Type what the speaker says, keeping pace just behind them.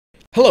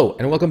Hello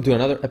and welcome to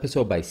another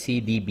episode by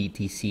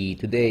CDBTC.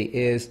 Today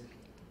is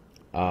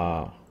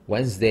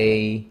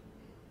Wednesday,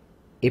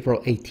 April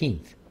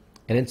 18th,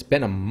 and it's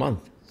been a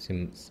month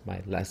since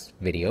my last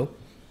video.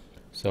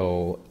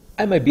 So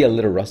I might be a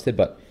little rusted,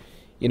 but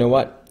you know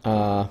what?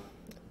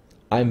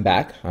 I'm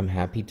back. I'm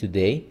happy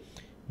today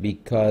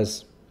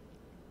because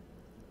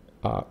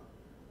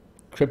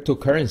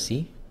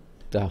cryptocurrency,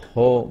 the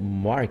whole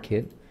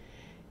market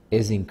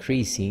is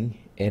increasing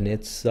and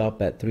it's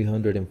up at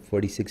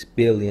 346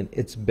 billion.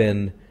 It's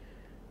been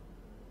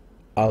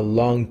a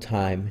long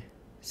time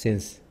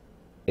since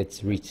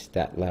it's reached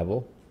that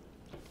level.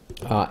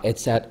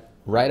 It's at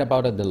right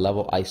about at the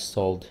level I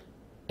sold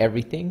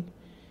everything,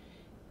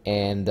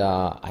 and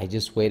I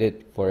just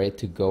waited for it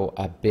to go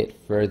a bit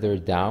further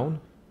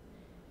down,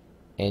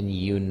 and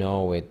you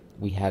know it.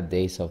 We had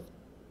days of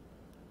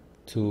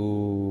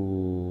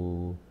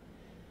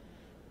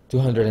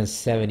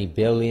 270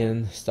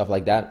 billion, stuff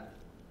like that.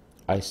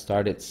 I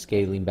started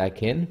scaling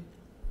back in,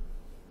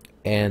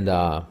 and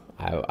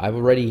I've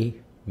already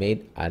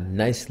made a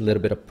nice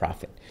little bit of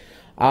profit.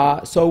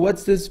 So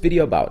what's this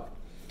video about?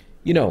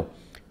 You know,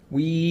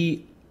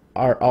 we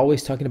are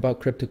always talking about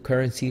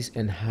cryptocurrencies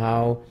and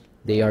how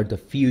they are the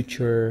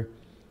future,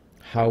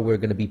 how we're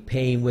going to be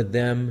paying with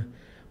them,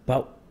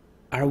 but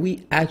are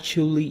we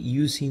actually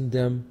using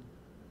them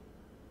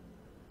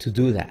to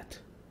do that?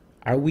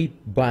 Are we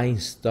buying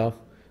stuff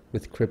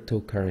with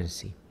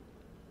cryptocurrency?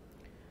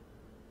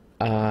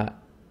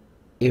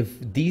 If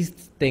these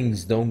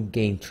things don't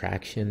gain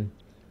traction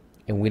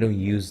and we don't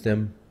use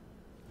them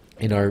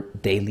in our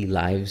daily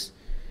lives,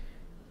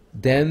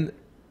 then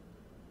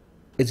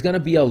it's gonna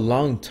be a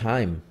long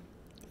time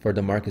for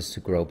the markets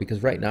to grow,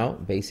 because right now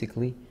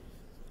basically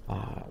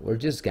we're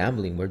just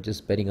gambling. We're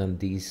just betting on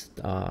these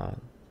on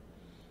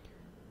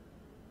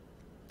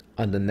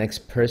the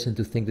next person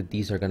to think that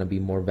these are gonna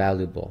be more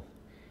valuable.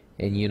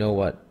 And you know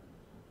what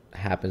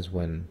happens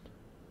when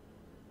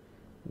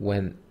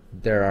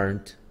there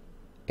aren't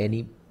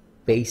any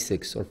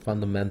basics or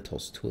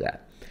fundamentals to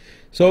that.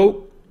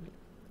 So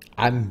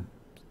I'm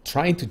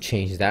trying to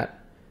change that.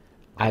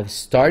 I've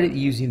started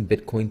using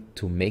Bitcoin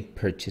to make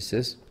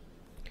purchases.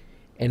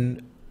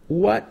 And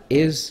what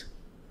is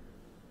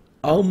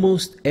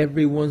almost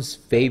everyone's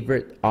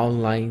favorite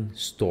online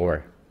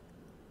store?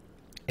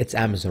 It's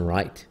Amazon,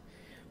 right?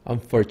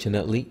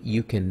 Unfortunately,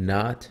 you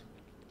cannot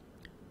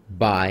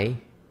buy,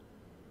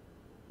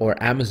 or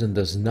Amazon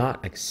does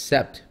not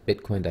accept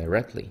Bitcoin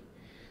directly.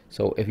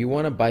 So if you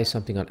want to buy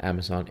something on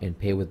Amazon and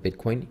pay with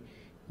Bitcoin,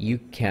 you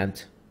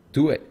can't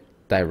do it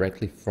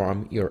directly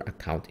from your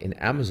account in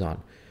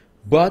Amazon.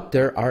 But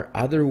there are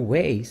other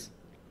ways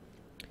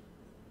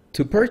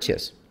to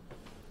purchase,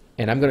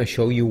 and I'm going to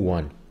show you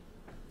one.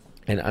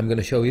 And I'm going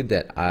to show you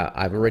that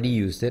I've already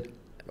used it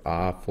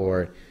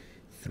for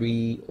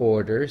 3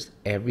 orders.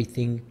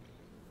 Everything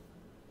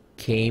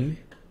came,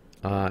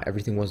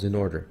 everything was in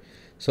order.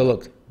 So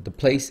look, the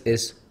place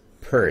is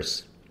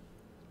Purse,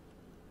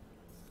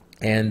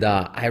 and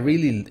I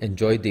really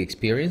enjoyed the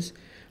experience.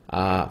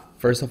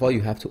 First of all,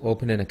 you have to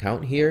open an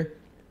account here.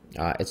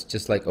 It's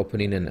just like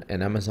opening an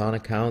Amazon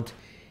account,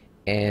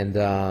 and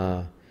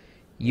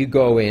you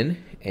go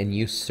in and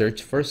you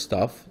search for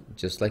stuff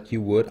just like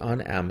you would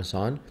on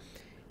Amazon,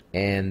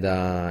 and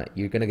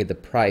you're gonna get the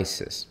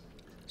prices.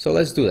 So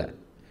let's do that.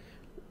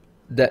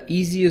 The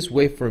easiest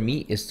way for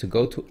me is to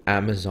go to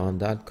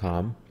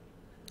Amazon.com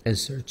and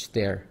search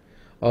there.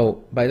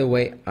 Oh, by the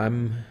way,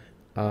 I'm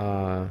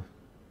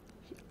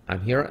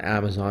here on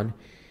Amazon,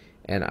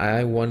 and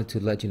I wanted to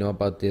let you know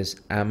about this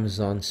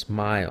Amazon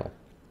Smile.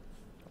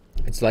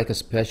 It's like a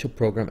special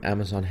program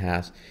Amazon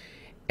has,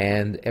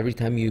 and every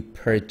time you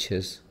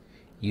purchase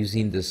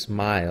using the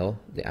Smile,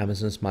 the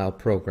Amazon Smile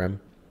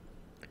program,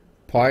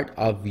 part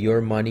of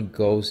your money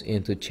goes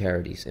into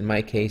charities. In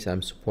my case,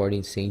 I'm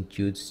supporting St.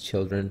 Jude's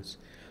Children's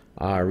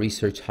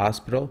Research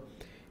Hospital.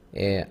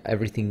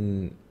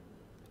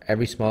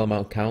 Every small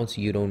amount counts.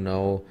 You don't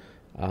know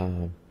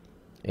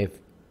if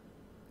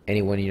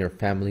anyone in your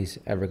family's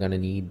ever gonna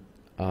need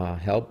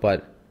help,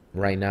 but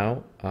right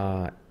now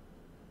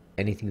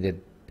anything that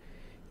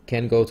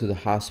can go to the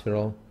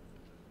hospital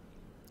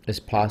is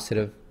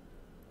positive.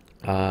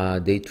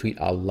 They treat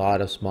a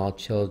lot of small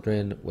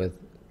children with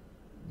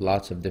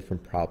lots of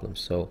different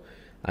problems, so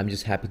I'm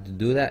just happy to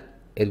do that.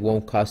 It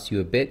won't cost you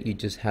a bit. You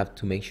just have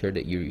to make sure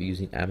that you're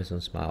using Amazon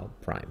Smile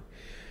Prime.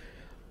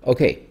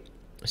 Okay,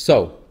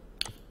 so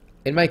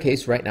in my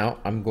case right now,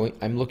 I'm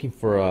looking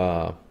for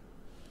a,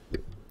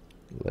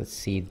 let's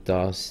see,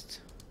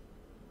 dust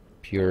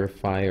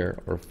purifier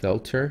or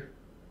filter,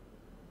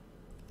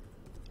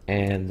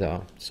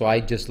 and so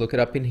I just look it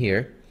up in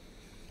here.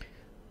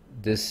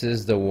 This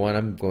is the one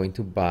I'm going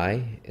to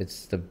buy.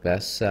 It's the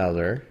best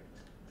seller,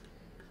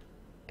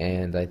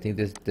 and I think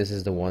this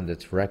is the one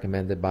that's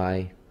recommended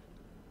by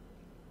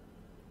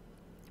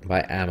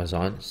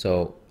Amazon.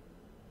 So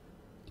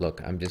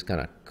look, I'm just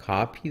gonna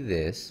copy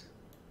this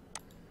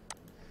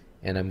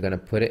and I'm gonna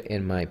put it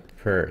in my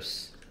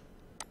purse.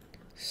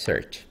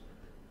 Search.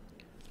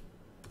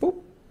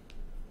 Boop.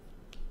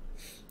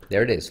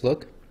 There it is.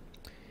 Look,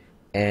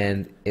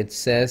 and it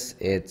says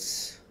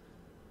it's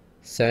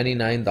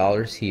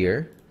 $79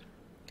 here,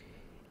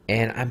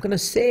 and I'm gonna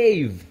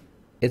save.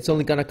 It's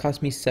only gonna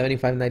cost me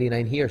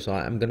 $75.99 here, so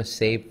I'm gonna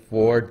save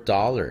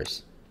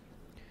 $4.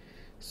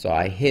 So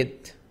I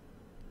hit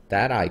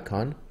that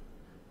icon.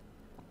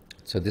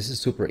 So this is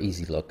super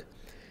easy, look.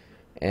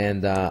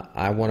 And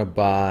I want to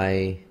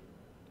buy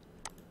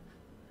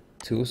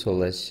 2, so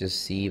let's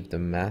just see if the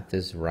math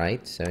is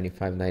right.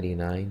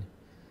 $75.99.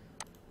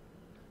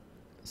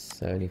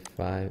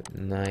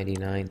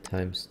 $75.99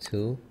 times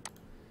 2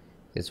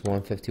 is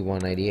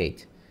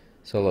 $151.98.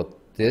 So look,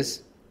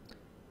 this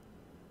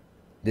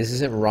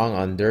isn't wrong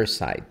on their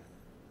side.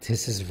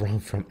 This is wrong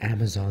from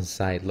Amazon's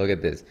side. Look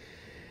at this.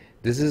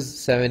 This is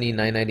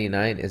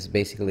 $79.99. It's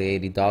basically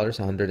 $80,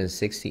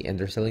 $160, and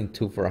they're selling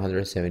 2 for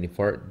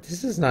 $174.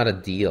 This is not a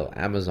deal,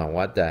 Amazon.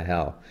 What the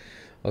hell?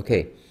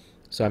 Okay,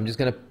 so I'm just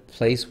gonna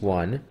place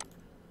 1.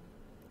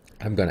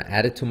 I'm gonna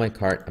add it to my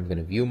cart. I'm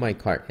gonna view my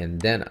cart, and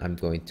then I'm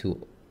going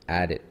to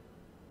add it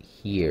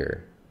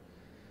here.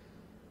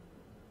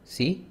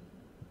 See?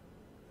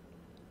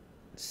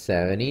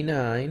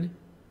 79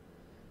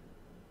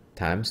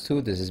 times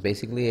 2. This is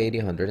basically 80,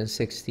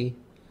 160.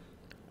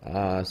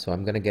 So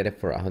I'm gonna get it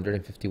for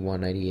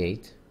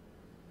 $151.98.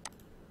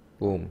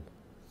 Boom,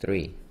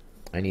 3.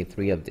 I need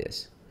 3 of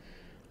this.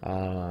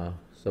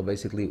 So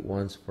basically,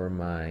 one's for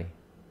my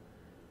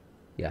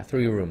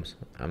 3 rooms.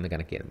 I'm not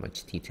gonna get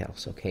much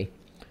details. Okay,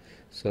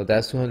 so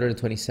that's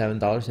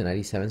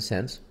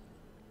 $227.97,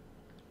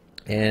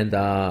 and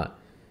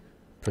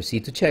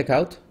proceed to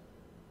checkout.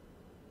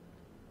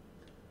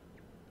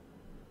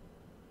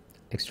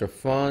 Extra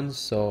funds,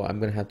 so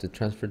I'm gonna have to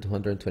transfer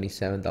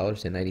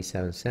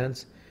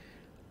 $227.97.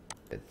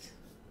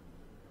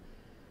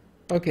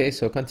 Okay,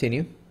 so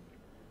continue.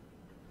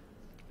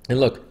 And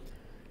look,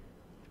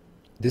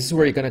 this is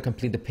where you're gonna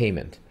complete the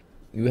payment.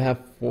 You have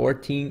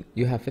 15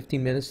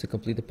 minutes to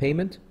complete the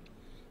payment.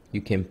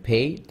 You can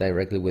pay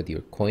directly with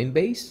your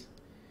Coinbase.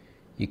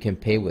 You can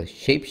pay with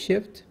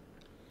ShapeShift.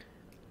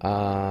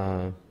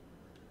 I'm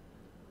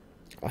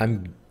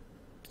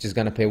just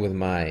gonna pay with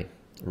my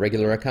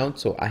regular account,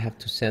 so I have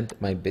to send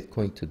my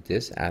Bitcoin to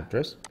this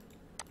address.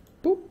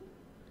 Boop.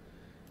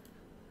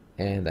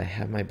 And I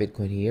have my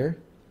Bitcoin here,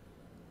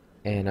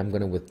 and I'm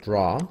gonna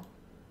withdraw.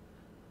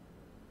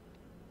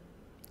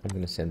 I'm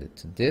gonna send it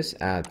to this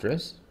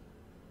address.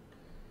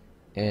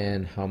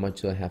 And how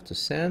much do I have to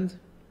send?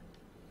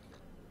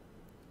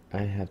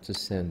 I have to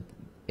send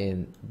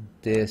in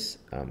this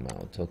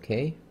amount,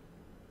 okay?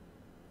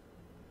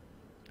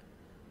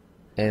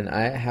 And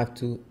I have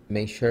to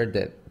make sure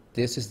that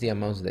this is the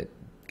amount that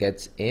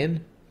gets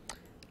in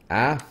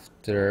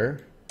after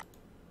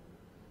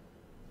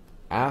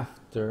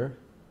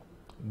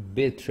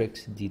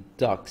Bittrex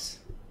deducts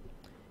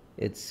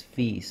its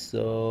fee.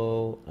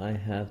 So I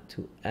have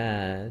to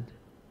add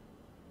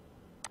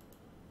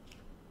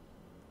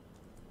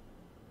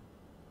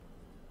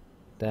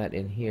that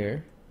in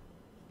here.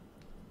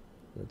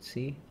 Let's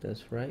see if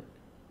that's right.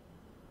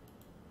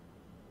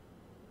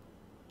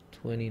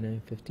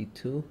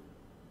 29.52.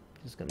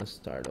 Just gonna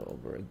start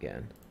over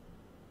again.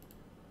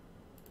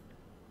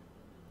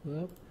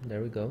 Well,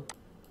 there we go.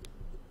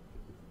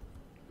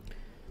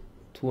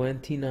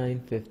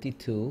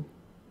 29.52.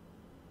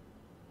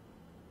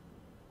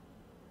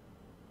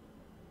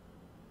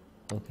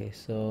 Okay,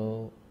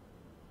 so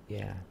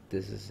yeah,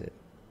 this is it.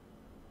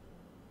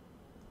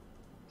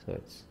 So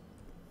it's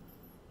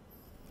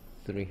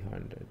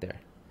 300 there.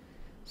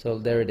 So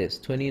there it is,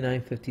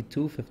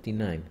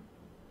 29.52.59.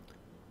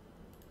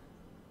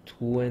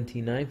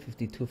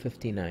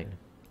 29.52.59.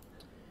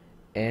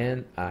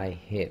 And I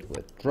hit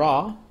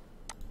withdraw.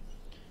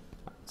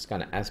 It's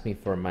gonna ask me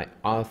for my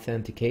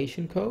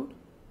authentication code.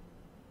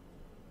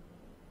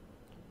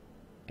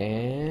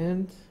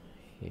 And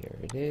here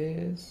it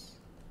is.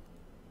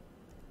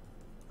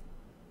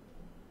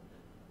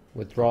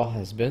 Withdrawal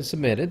has been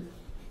submitted.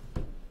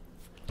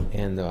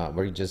 And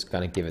we're just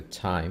gonna give it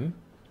time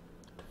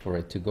for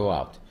it to go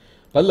out.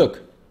 But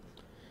look,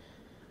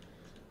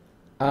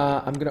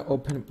 I'm gonna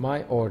open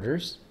my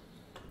orders,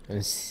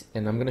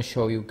 and I'm gonna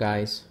show you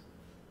guys.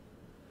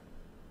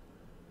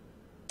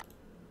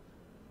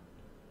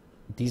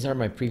 These are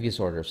my previous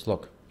orders.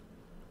 Look,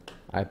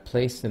 I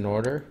placed an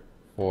order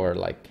for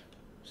like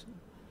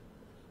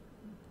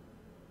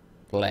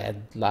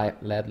LED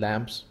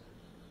lamps.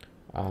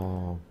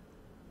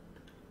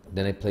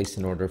 Then I placed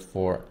an order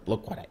for,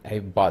 look what I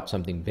bought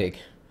something big.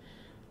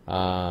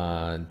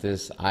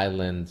 This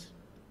island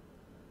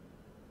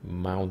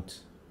mount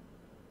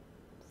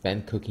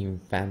cooking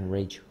fan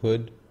range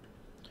hood,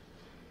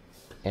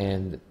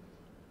 and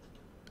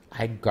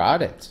I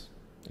got it.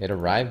 It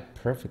arrived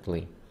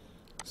perfectly.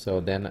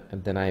 So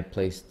then I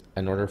placed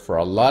an order for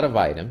a lot of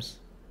items,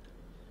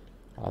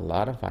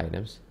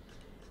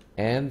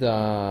 and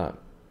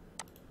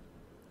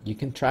you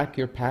can track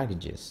your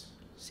packages.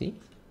 See?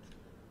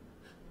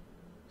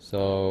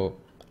 So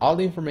all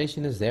the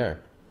information is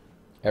there.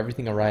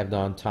 Everything arrived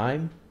on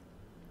time,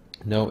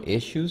 no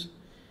issues,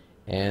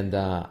 and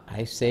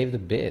I saved a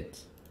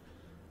bit.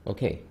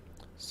 Okay,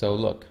 So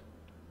look,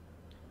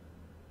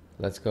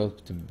 let's go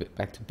to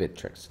back to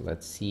Bittrex.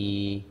 Let's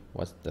see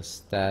what the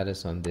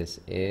status on this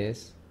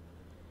is.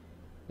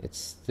 It's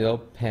still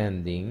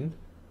pending,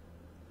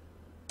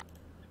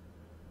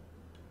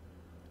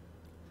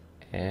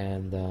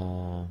 and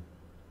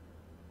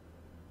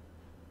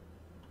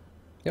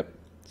yep,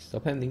 still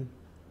pending.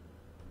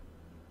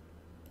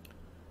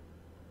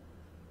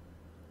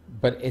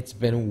 But it's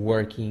been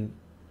working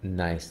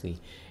nicely,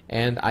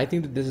 and I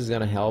think that this is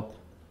gonna help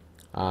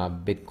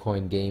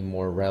Bitcoin gain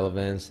more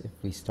relevance if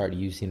we start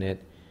using it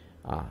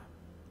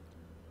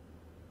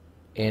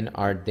in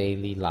our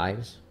daily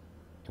lives.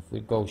 If we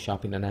go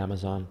shopping on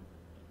Amazon,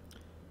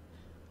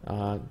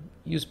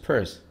 use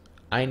Purse.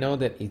 I know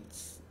that it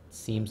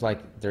seems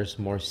like there's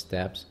more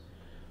steps,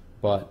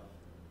 but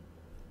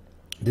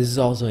this is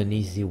also an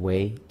easy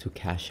way to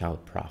cash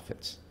out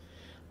profits.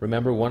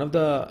 Remember, one of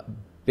the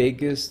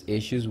biggest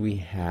issues we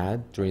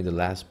had during the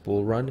last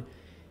bull run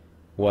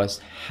was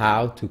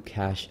how to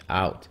cash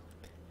out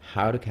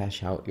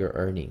your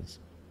earnings,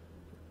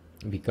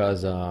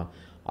 because a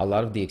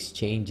lot of the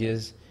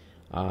exchanges,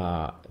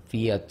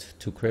 fiat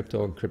to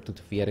crypto and crypto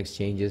to fiat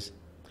exchanges,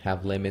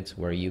 have limits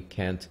where you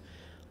can't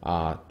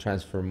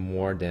transfer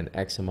more than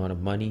X amount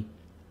of money.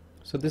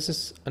 So this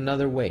is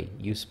another way.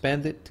 You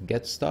spend it to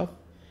get stuff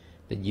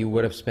that you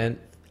would have spent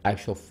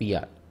actual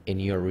fiat in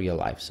your real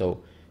life.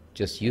 So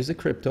just use the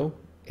crypto.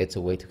 It's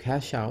a way to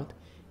cash out,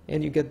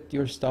 and you get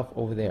your stuff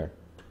over there.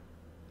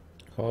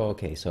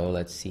 Okay, so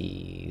let's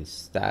see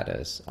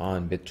status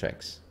on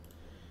Bittrex.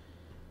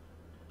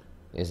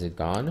 Is it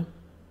gone?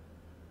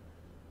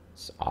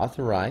 It's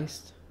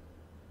authorized.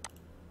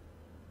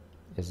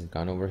 Is it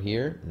gone over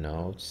here?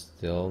 No, it's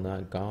still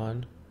not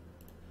gone.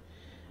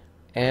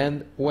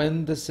 And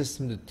when the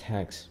system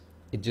detects,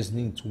 it just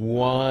needs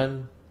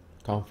one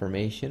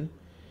confirmation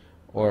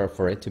or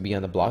for it to be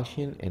on the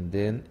blockchain, and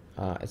then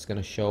it's going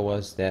to show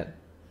us that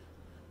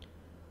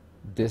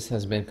this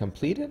has been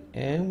completed,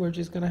 and we're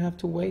just going to have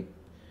to wait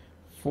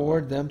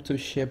for them to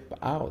ship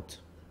out.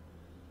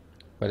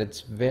 But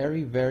it's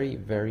very, very,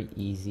 very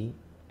easy,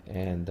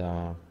 and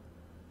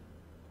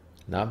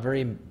not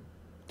very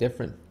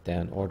different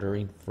than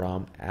ordering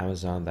from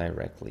Amazon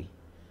directly.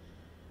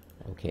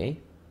 Okay,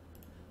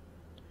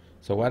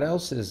 so what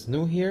else is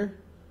new here?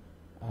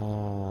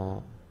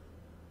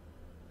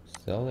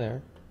 Still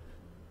there.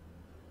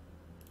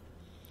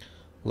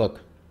 Look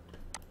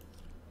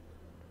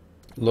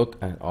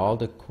at all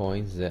the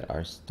coins that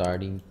are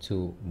starting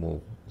to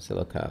move. So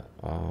look at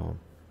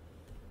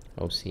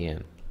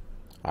OCN,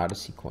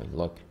 Odyssey coin.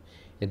 Look,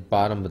 it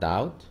bottomed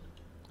out,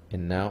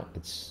 and now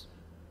it's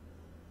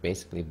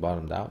basically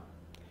bottomed out,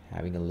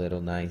 having a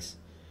little nice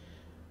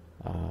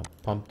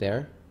pump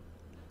there.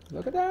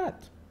 Look at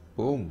that,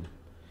 boom.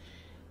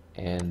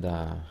 And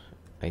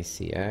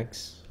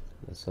ICX,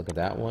 let's look at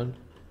that one,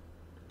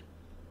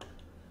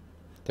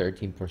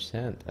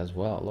 13% as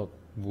well. Look,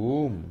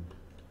 boom.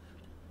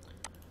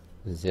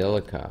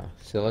 Silica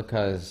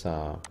is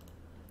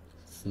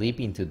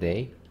sleeping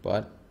today,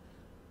 but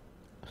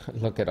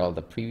look at all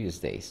the previous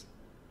days.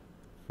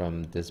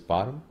 From this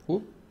bottom,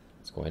 whoop,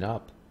 it's going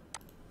up.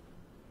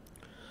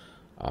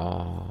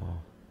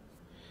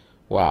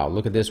 Wow,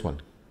 look at this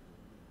one.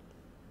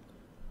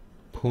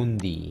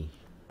 Pundi,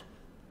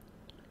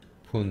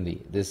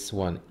 this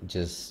one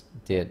just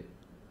did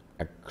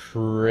a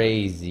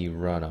crazy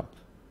run up.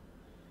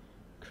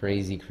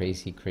 Crazy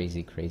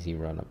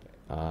run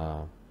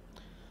up.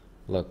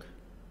 Look,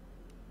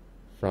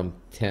 from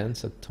 10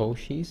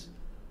 Satoshis,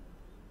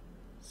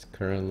 it's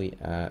currently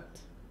at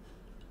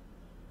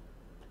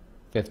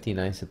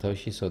 59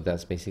 Satoshis, so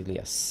that's basically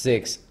a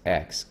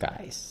 6x,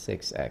 guys,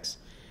 6x.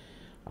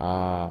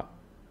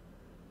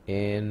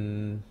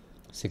 In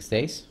 6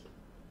 days,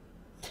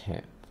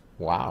 10,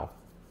 wow,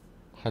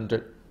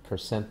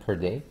 100% per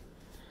day.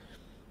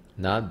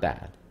 Not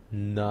bad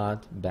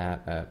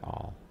at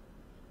all.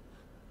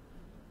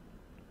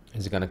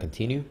 Is it gonna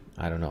continue?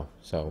 I don't know.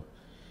 So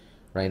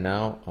right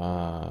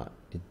now,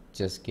 it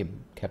just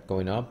kept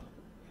going up.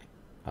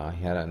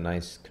 Had a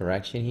nice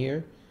correction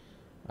here.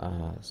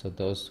 So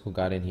those who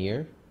got in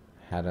here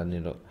had a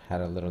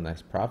little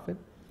nice profit.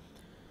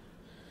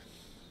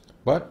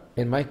 But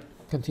it might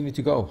continue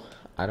to go.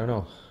 I don't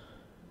know.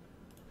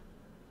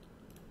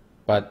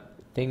 But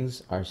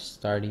things are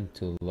starting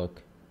to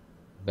look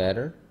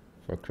better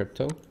for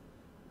crypto.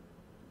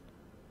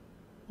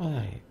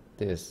 Why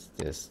is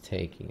this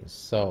taking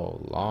so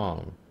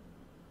long?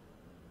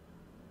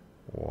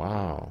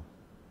 Wow.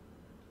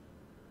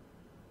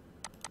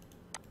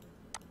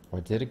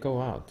 Or did it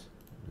go out?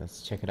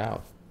 Let's check it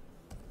out.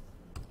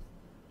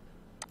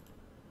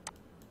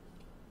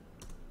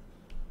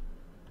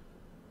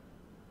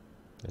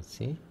 Let's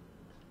see.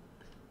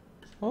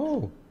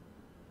 Oh,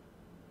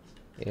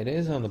 it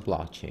is on the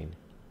blockchain.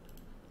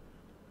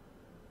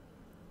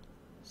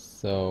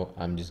 So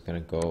I'm just gonna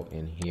go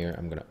in here.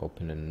 I'm gonna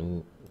open a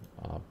new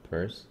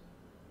purse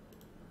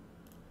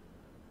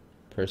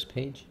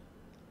page,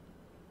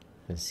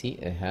 and see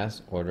it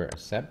has order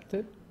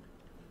accepted.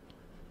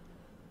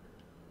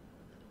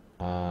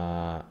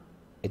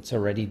 it's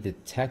already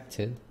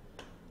detected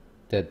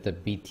that the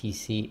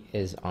BTC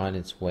is on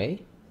its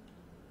way,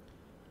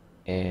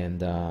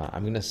 and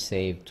I'm gonna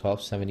save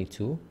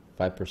 1272,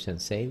 5%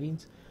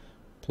 savings,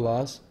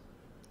 plus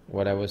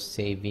what I was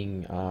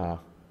saving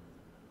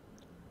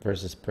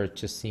versus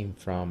purchasing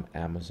from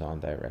Amazon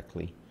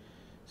directly.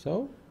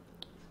 So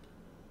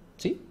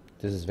see,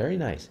 this is very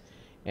nice,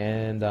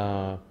 and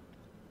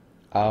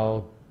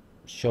I'll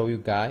show you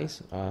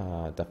guys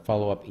the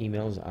follow-up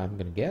emails I'm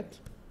gonna get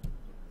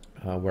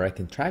where I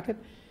can track it,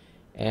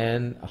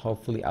 and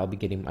hopefully I'll be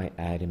getting my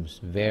items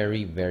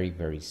very, very,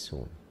 very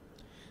soon.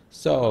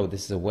 So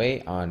this is a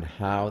way on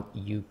how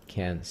you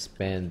can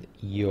spend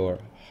your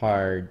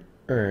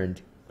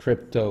hard-earned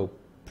crypto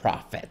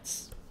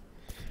profits.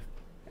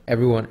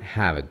 Everyone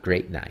have a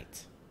great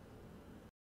night.